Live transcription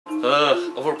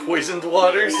Over poisoned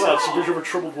waters? No, it's a bridge over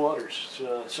troubled waters.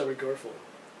 It's Simon Garfunkel.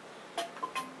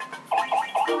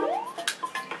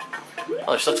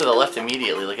 Oh, there's stuff to the left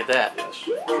immediately. Look at that. Yes.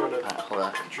 Hold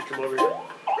on. Should come over here.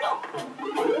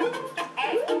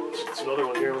 It's another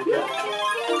one here. Look at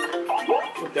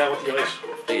that. Look that with the ice.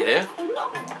 Oh, you do?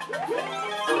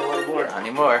 Not anymore. Not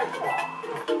anymore.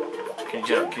 Can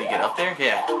you get up there?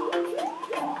 Yeah.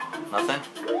 Nothing?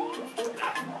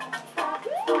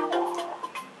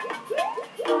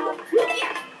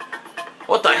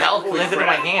 What the hell? It landed in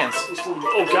my hands.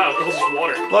 Oh god, this is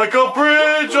water. Like a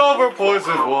bridge over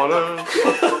poisoned waters.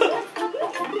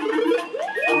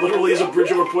 Literally is a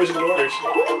bridge over poisoned waters.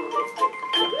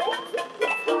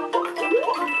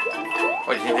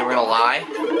 What, do you think they were gonna lie?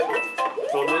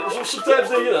 Well, sometimes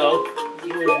they, you know, it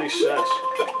doesn't really make sense.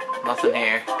 Nothing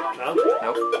here. No?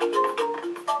 Nope.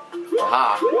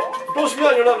 Aha. Supposed to be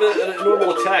on, you're not a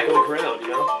normal attack on the ground, you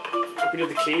know? Like we did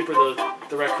the cape or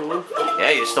the raccoon.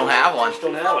 Yeah, you just don't have one. Just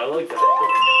don't have it, I like that.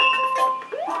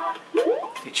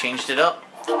 You changed it up.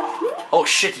 Oh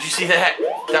shit, did you see that?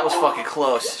 That was fucking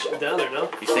close. It's down there, no?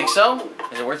 You think so?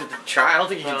 Is it worth it to try? I don't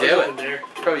think you can do it. There.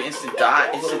 Probably instant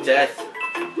death.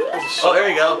 Oh, there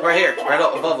you go. Right here. Right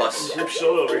up above us. There's grape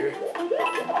soda over here.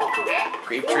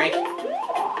 Grape drink?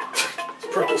 It's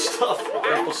purple stuff.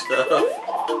 Purple stuff.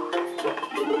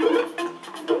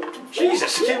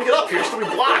 Jesus, I can't even get up here. There's too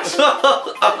many blocks. I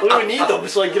don't even need them.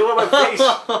 It's like, get over my face.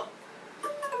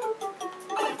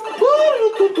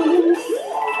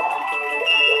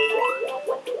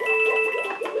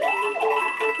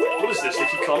 What is this? They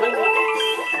keep coming? I don't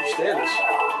understand this.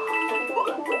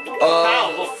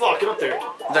 Ow, oh fuck, get up there.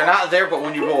 They're not there, but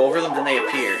when you go over them, then they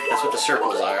appear. That's what the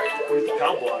circles are. Where's the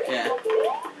pow block? Yeah.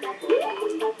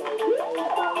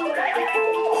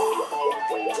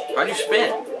 How'd you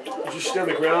spin? You just stay on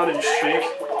the ground and shake.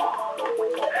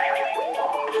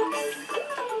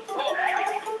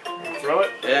 Throw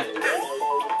it? Yeah.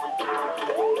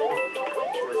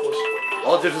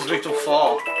 All it did was make them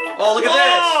fall. Oh, look at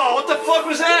this! Oh, what the fuck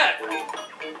was that?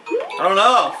 I don't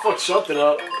know. Fucked something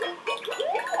up.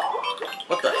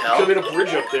 What the Could hell? have been a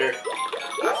bridge up there.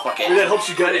 Ah, fuck it. Maybe that helps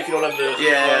you get it if you don't have the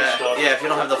flying stuff. Yeah, if you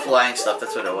don't have the flying stuff,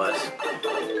 that's what it was.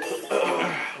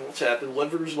 What's happened?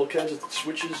 Levers and all kinds of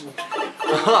switches and...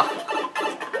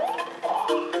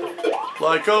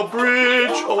 Like a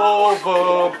bridge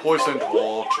over poisoned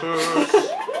waters.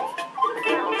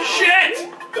 Shit!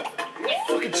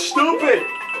 Fucking stupid!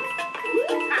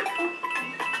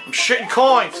 I'm shitting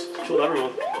coins. Killed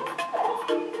everyone.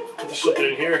 There's something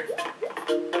in here.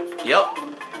 Yep.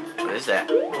 What is that?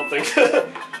 I don't think.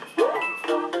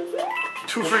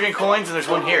 2 freaking coins, and there's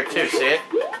one here too. See it?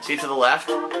 See it to the left?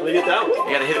 How do you get that one?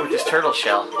 You gotta hit it with this turtle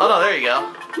shell. Oh no, there you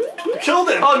go. You killed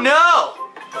him! Oh no!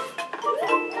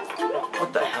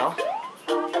 What the hell?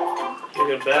 Get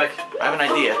him back. I have an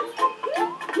idea.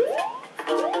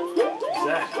 What's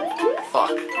that?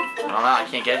 Fuck. I don't know, I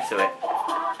can't get to it.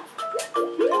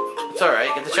 It's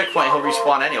alright, get the checkpoint, he'll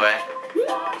respawn anyway.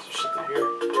 There's something here.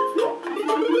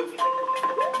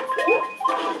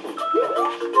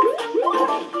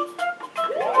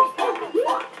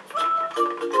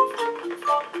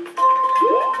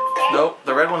 Nope,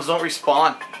 the red ones don't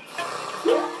respawn.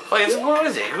 Wait, what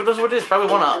is it? Who knows what it is?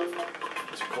 Probably one up.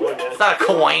 It's a coin, man. It's not a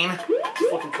coin. It's a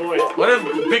fucking coin. When have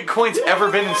big coins ever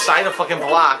been inside of fucking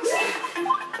blocks?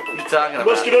 What are you talking about? You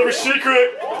must get every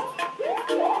secret!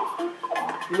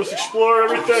 You must explore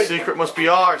The everything! secret must be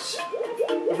ours.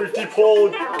 Every deep hole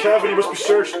and cavity must be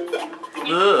searched. Ugh.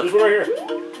 There's one right here.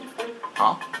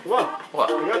 Huh? Come on. What?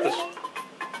 I got this.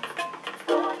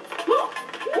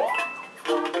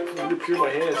 Let me appear my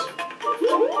hands.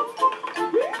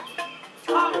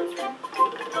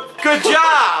 Good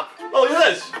job! Oh, look at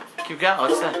this! Keep going.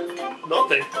 What's that?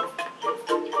 Nothing.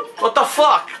 What the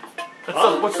fuck?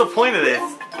 What's the point of this?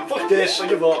 Fuck this, I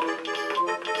give up.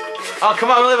 Oh, come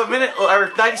on, we only have a minute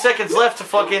or 90 seconds left to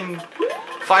fucking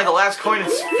find the last coin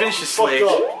and finish this stage.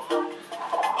 Fucked up.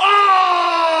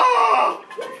 Oh!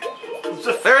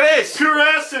 There it is! Pure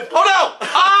acid! Oh no!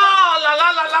 Ah! La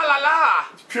la la la la la!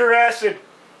 It's pure acid.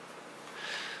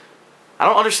 I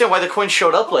don't understand why the coin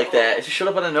showed up like that. It just showed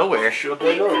up out of nowhere. Shut up,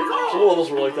 I know. Some levels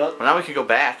were like that. Well, now we can go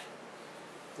back.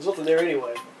 There's nothing there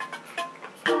anyway.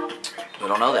 We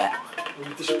don't know that.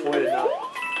 I'm disappointed now.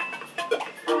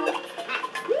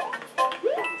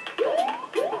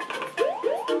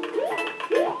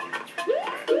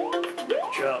 Good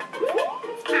job.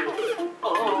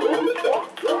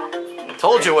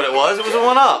 Told you what it was. It was a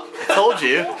 1-up. I told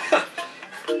you.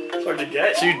 It's hard to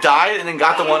get. So you died and then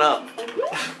got the 1-up.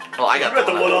 Well, I got You got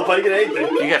the 1-up. I didn't get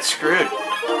anything. You got screwed.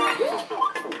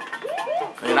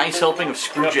 A nice helping of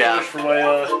screw Got jab. punished for my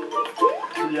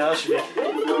curiosity.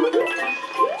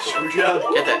 Screw job.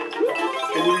 Get that.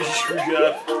 Hey, Luigi, screw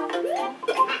job.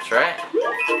 That's right.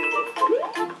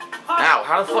 Ow,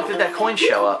 how the fuck did that coin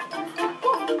show up?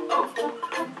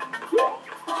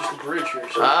 Just a bridge here.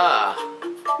 So. Ah.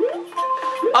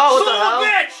 Oh, what the hell?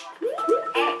 Bitch!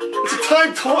 It's a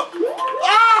time talk.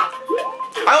 Ah!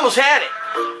 I almost had it.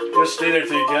 You gotta stay there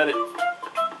till you get it. There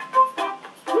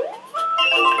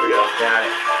we go. Got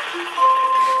it.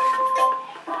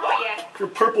 Your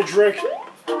purple drink.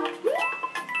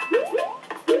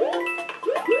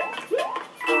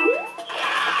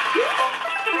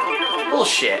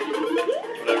 Bullshit.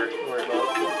 Whatever. Don't worry about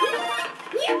it.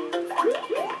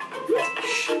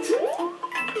 Shit.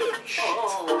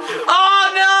 Oh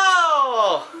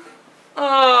no!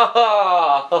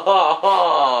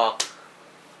 Oh.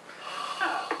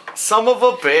 Son of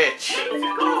a bitch.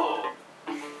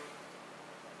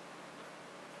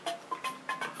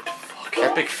 Fuck,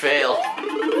 epic fail.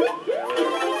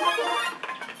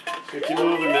 Just keep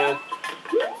moving, man.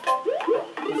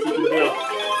 What you can do.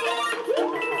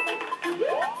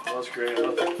 That was great.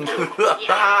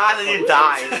 How did you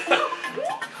die?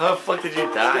 How the fuck did you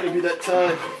It's die? gonna be that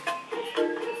time.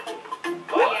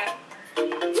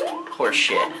 Horse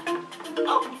shit.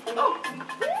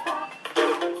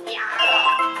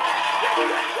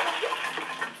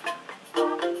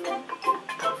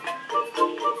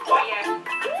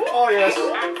 Oh yes.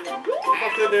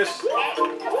 Fuck this.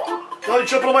 What are you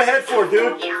jumping on my head for,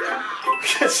 dude?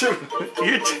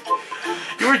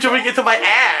 You were jumping into my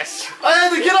ass. I had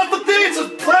to get off the thing. It's a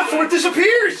platform. It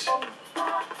disappears. I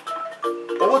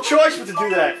have no choice but to do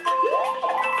that.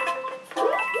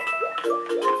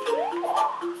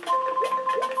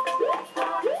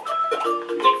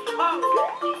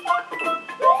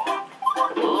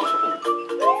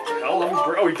 Hell,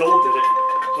 oh, he double did it.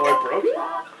 So I broke.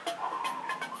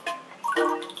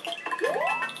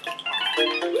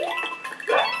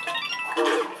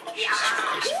 Jesus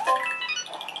Christ.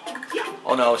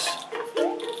 Oh no.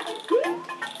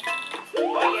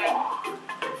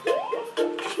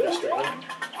 Just missed it, huh?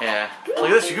 Yeah. Look at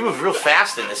this. You can move real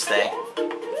fast in this thing.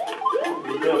 What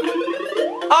are you doing?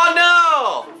 Oh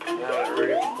no! Yeah, we're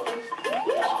good.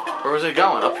 Where was it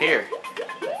going? Up here.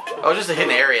 Oh, just a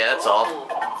hidden area. That's all.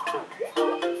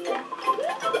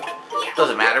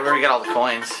 Doesn't matter. We already got all the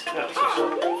coins. Yeah, so.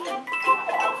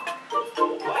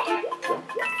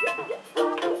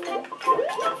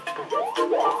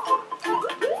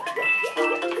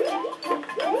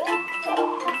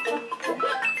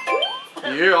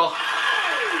 Yeah.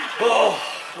 Oh,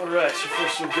 alright, so far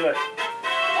so good.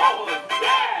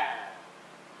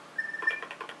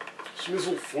 Some of these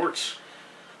little forts.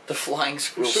 The flying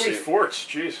squirrel There's so many suit. forts,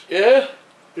 jeez. Yeah.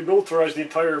 They militarized the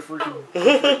entire freaking...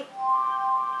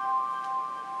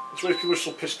 That's why people are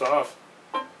so pissed off.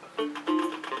 There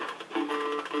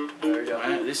you go.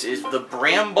 Alright, this is the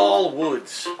Bramball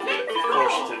Woods. Of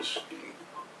course it is.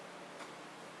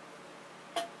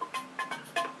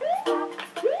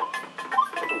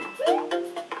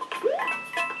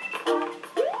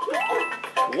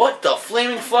 What the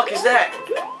flaming fuck is that?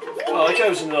 Oh, that guy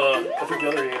was in the, I think the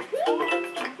other game.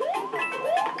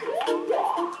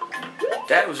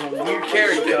 That was a weird Some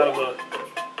character. kind of a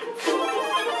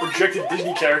rejected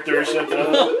Disney character or something. I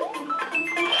don't know.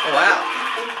 Oh, wow.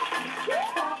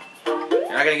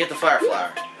 You're not gonna get the fire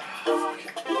flower.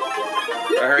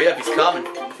 Better hurry up, he's coming.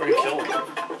 Fucking kill him.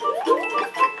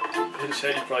 Hit his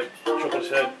head, he'd probably jump on his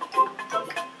head.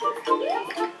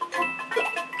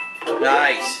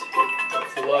 Nice.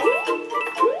 To the left.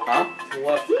 Huh? To the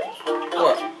left.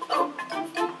 What?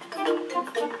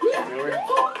 Something over here.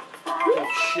 Oh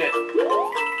shit.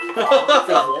 I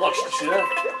launched, you see that?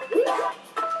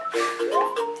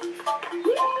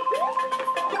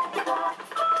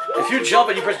 If you jump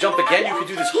and you press jump again, you can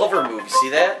do this hover move. You see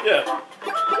that? Yeah.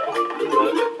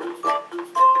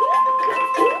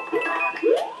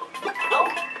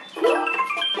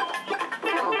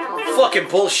 Fucking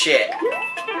bullshit.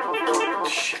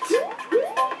 Shit.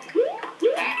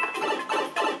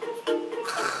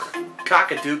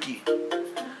 Cockadookie.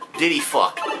 Diddy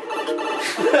fuck. What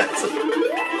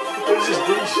is this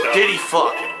Diddy stuff? Diddy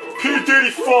fuck. P.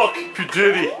 Diddy fuck! P.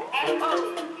 Diddy.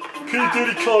 P.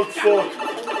 Diddy cock fuck!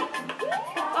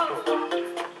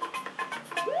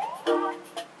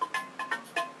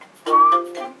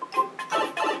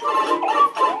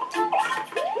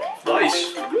 Nice!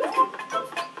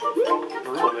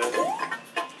 Brutal, man.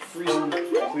 Freezing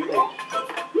completely.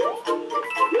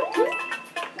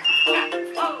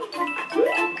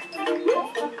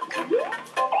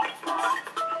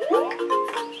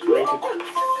 Broken.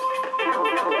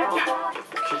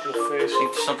 Kick in the face. I think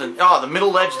there's something. Oh, the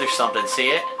middle ledge, there's something. See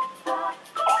it?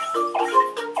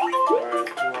 Alright,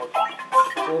 well,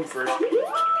 go him first.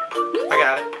 I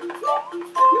got it.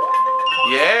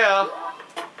 Yeah.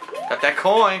 Got that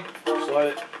coin. Slide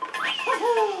it.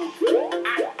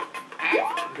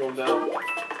 Going down.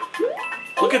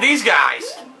 Look at these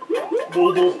guys.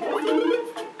 Boo-boo.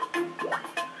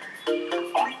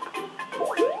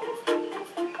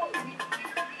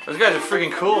 Those guys are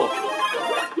freaking cool.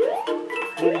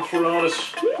 Boo-boo for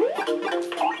honest.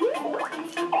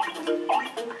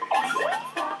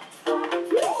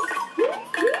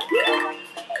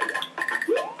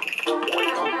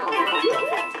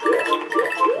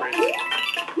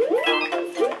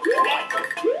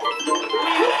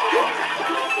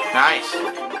 Nice.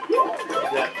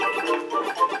 Yeah.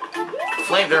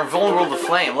 Flame, they're invulnerable to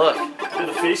flame, look. Yeah,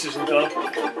 the face isn't done.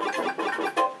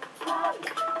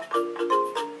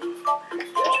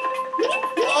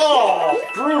 Oh,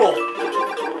 brutal.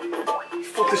 He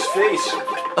fucked his face.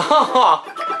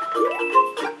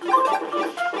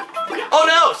 Oh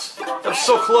no! That was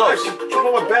so close. Jump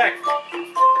on my back.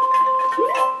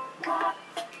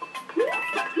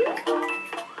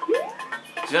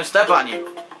 He's gonna step on you.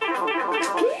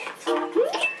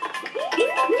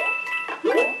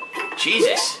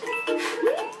 Jesus.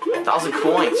 1,000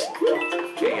 coins.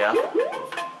 There you go.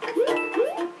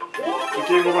 He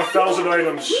gave him 1,000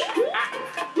 items.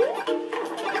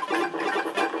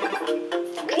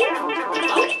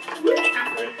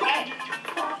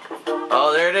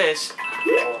 Oh, there it is.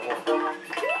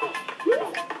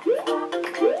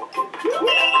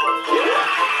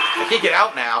 I can't get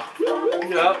out now.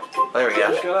 Get out. There we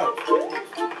Just go. got out.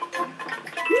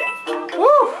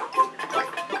 Woo!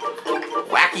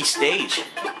 Wacky stage.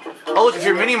 Oh, look, if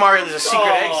you're Mini Mario, there's a secret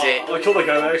exit. I killed that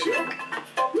guy by accident.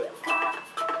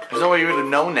 There's no way you would have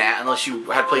known that unless you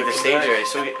had played the stage already.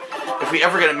 So if we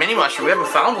ever get a Mini Mushroom, we haven't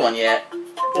found one yet.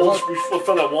 Well, we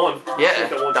found that one. Yeah,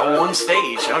 that one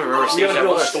stage. I don't remember what We stage gotta that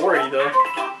build a was. story, though.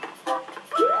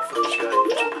 For this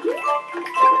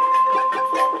guy.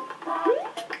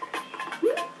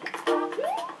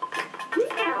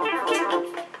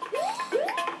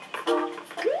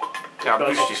 Yeah, I'll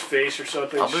Bounce boost his you. face or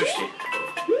something. I'll boost you.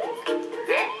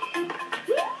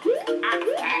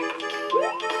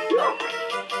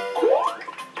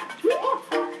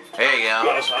 There you That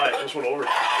go. was high. I just went over.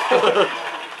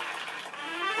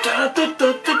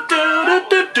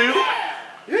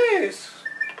 Yes.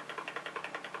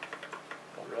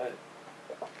 Alright.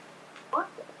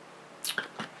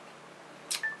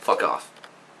 Fuck off.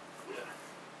 Yeah.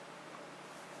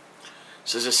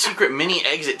 So there's a secret mini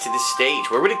exit to this stage.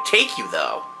 Where would it take you,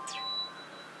 though?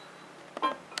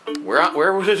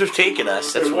 Where would it have taken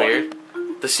us? That's weird.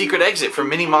 The secret exit from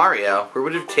Mini Mario. Where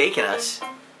would it have taken us?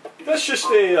 That's just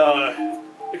a,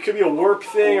 it could be a warp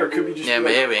thing, or it could be just Yeah, like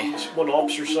maybe. one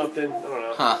ups or something. I don't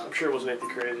know. Huh. I'm sure it wasn't anything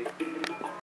crazy.